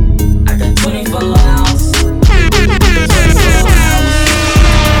 I got 24 hours. 24 hours.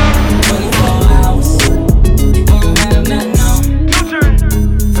 24 hours. You won't have nothing on.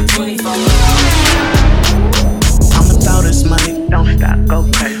 For 24 hours. I'ma throw this money. Don't stop, go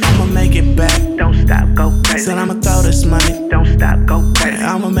crazy. I'ma make it back. Don't stop, go crazy. Said I'ma throw this money. Don't stop, go crazy.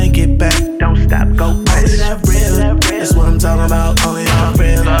 I'ma make it back. Don't stop, go crazy. Only that real. That's what I'm talking about. Only that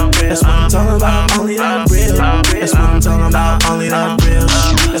real. That's what I'm talking about. Only that real. That's what I'm talking about. Only that real.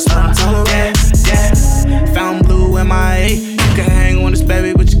 That's what I'm talking about. Yeah. Found blue MIA. You can hang on this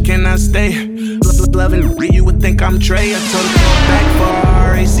baby, but you cannot stay. Loving you would think I'm Trey. I told her go back for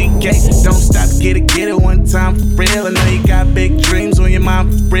RACK. Don't stop, get it one time for real. I know you got big dreams on your mind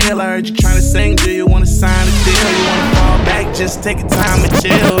for real. I heard you trying to sing, do you wanna sign a deal? You wanna fall back, just take your time and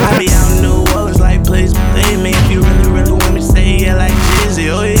chill. I be out in New Orleans like, please believe me. If you really want me to say yeah like Jizzy,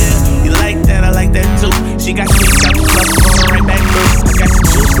 oh yeah. You like that, I like that too. She got kicked out the club, going right back through. I got the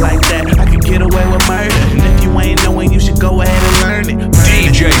juice like that, I could get away with murder. And if you ain't knowing, you should go ahead and learn it.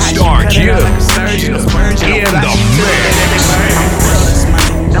 DJ Star Q. In the mix.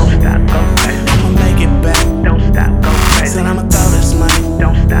 Don't stop, go crazy. I'ma make it back. Don't stop, go crazy. Said I'ma throw this money.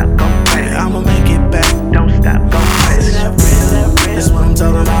 Don't stop, go crazy. I'ma make it back. Don't stop, go crazy. That real. That's what I'm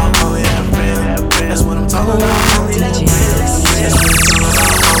talking about. Only that real. That's what I'm talking about. Only that real.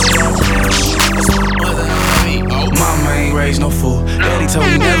 Mama ain't raised no fool. Daddy told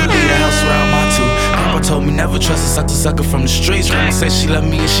me never leave the house without my two. Papa told me never trust a sucker from the streets. Mama said she love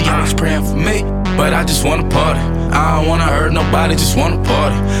me and she always praying for me. But I just wanna party. I don't wanna hurt nobody, just wanna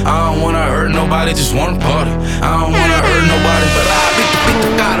party. I don't wanna hurt nobody, just wanna party. I don't wanna hurt nobody, but I beat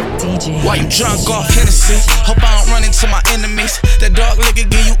the God of DJ. Why you drunk off Hennessy? Hope I don't run into my enemies. That dog liquor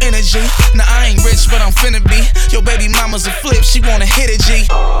give you energy. Now I ain't rich, but I'm finna be. Your baby mama's a flip, she wanna hit it, G.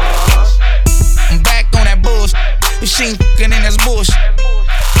 I'm back on that bullshit. If she ain't fucking in, that's bullshit.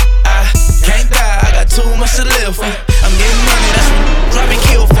 I can't die, I got too much to live for. I'm getting money, that's what driving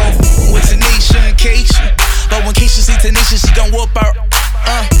kill for. With Tanisha and Keisha, but when Keisha see Tanisha, she gon' whoop her.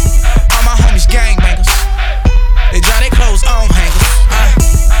 All my homies gangbangers, they dry their clothes on hangers.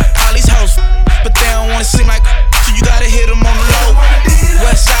 All these hoes, but they don't wanna seem like, so you gotta hit them on the low.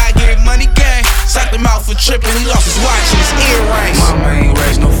 Westside get money gang, socked him out for tripping, he lost his watch and his earrings. Mama ain't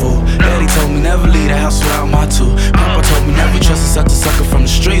raised no fool. Daddy told me never leave the house without my two. Papa told me never trust a sucker from the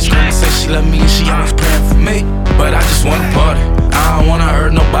streets. Grandma said she love me and she always praying for me. But I just wanna party. I don't wanna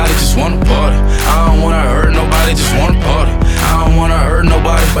hurt nobody, just wanna party. I don't wanna hurt nobody, just wanna party. I don't wanna hurt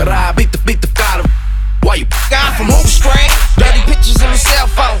nobody, but I beat the God of. Why you I'm from Hoover Street, dirty pictures on my cell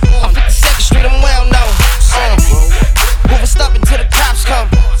phone. On 52nd Street, I'm well known. Hoover stop until the cops come.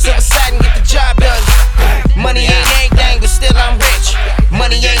 Sit aside and get the job done. Money ain't anything, but still I'm rich.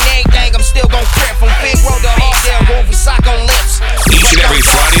 Money ain't anything, I'm still gon' crip. From Big Road to Hardale, Hoover sock on lips. Each and every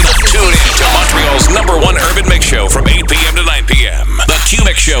Friday night, tune in to Montreal's #1 urban mix show from 8 p.m. to 9 p.m. The Q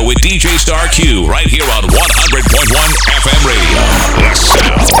Mix Show with DJ Star Q, right here on 100.1 FM radio. Let's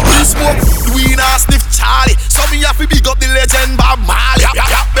go. We smoke weed and sniff Charlie. So me have to big up the legend Bob Marley.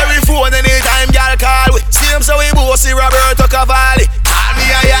 Very phone anytime y'all call we. Same so we bossy Roberto Cavalli. Call me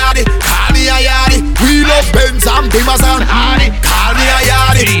a yardie, call me a yardie. We love Benz and Bimmers and Hardy. Call me a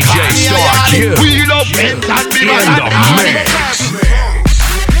yardie, call me a yardie. We love Benz and Bimmers and Hardy.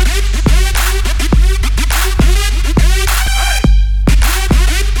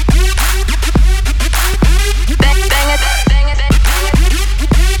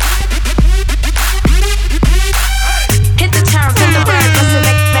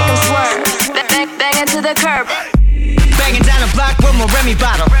 The curb. Banging down the block with my Remy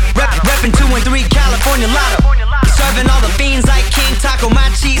bottle. Reppin' 2 and 3 California Lotto. Serving all the fiends like King Taco, my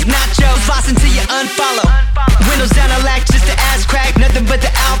cheese nachos. Flossing till you unfollow. Windows down the lack just to ass crack. Nothing but the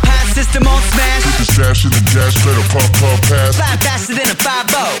Alpine system on smash. Put the stash in the gas, better pump pass. Fly faster than a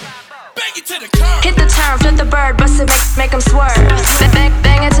 5-0. Hit the turn, flip the bird, bust it, make 'em swerve.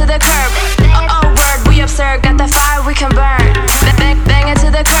 Bang it to the curb. Oh, word, we absurd. Got the fire, we can burn. Bang it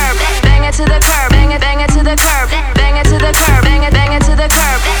to the curb. Bang it to the curb. Bang it to the curb. Bang it to the curb. Bang it to the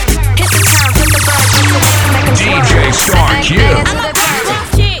curb. Hit the turn, flip the bird, bust it, make 'em swerve. DJ Star Q. Bang it to the curb.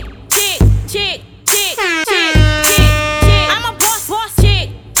 I'm a boss chick.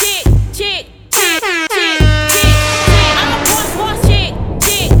 I'm a boss chick.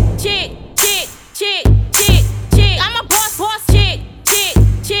 I'm a boss chick.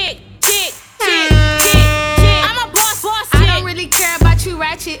 I'm a boss chick. I don't really care about you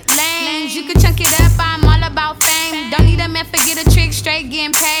ratchet lames. You can chunk it up, I'm all about fame. Don't need a man, forget a trick, straight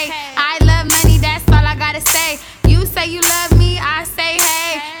getting paid. I love money, that's all I gotta say. say you love me, I say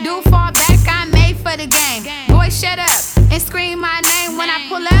hey. Do fall back, I'm made for the game. Boy, shut up and scream my name when I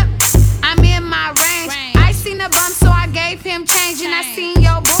pull up. I'm in my range. I seen a bum, so I gave him change. And I seen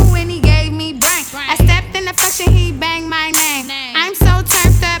your boo, and he gave me brain. I stepped in the flesh and he banged my name. I'm so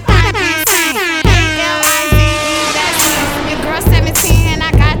turned up, I'm insane. A-L-I-Z-E, that's me. Your girl 17 and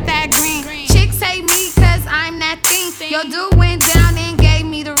I got that green. Chicks hate me cause I'm that thing. Your dude went down and gave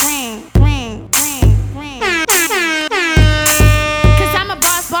me the ring. Cause I'm a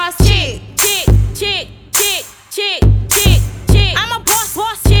boss chick. I'm a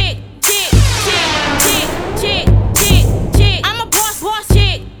boss chick. I'm a boss chick. I'm a boss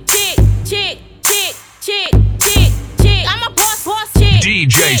chick.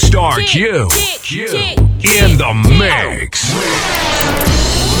 DJ Star Q in the mix.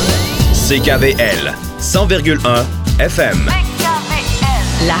 CKVL 100,1 FM.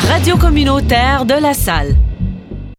 La radio communautaire de La Salle.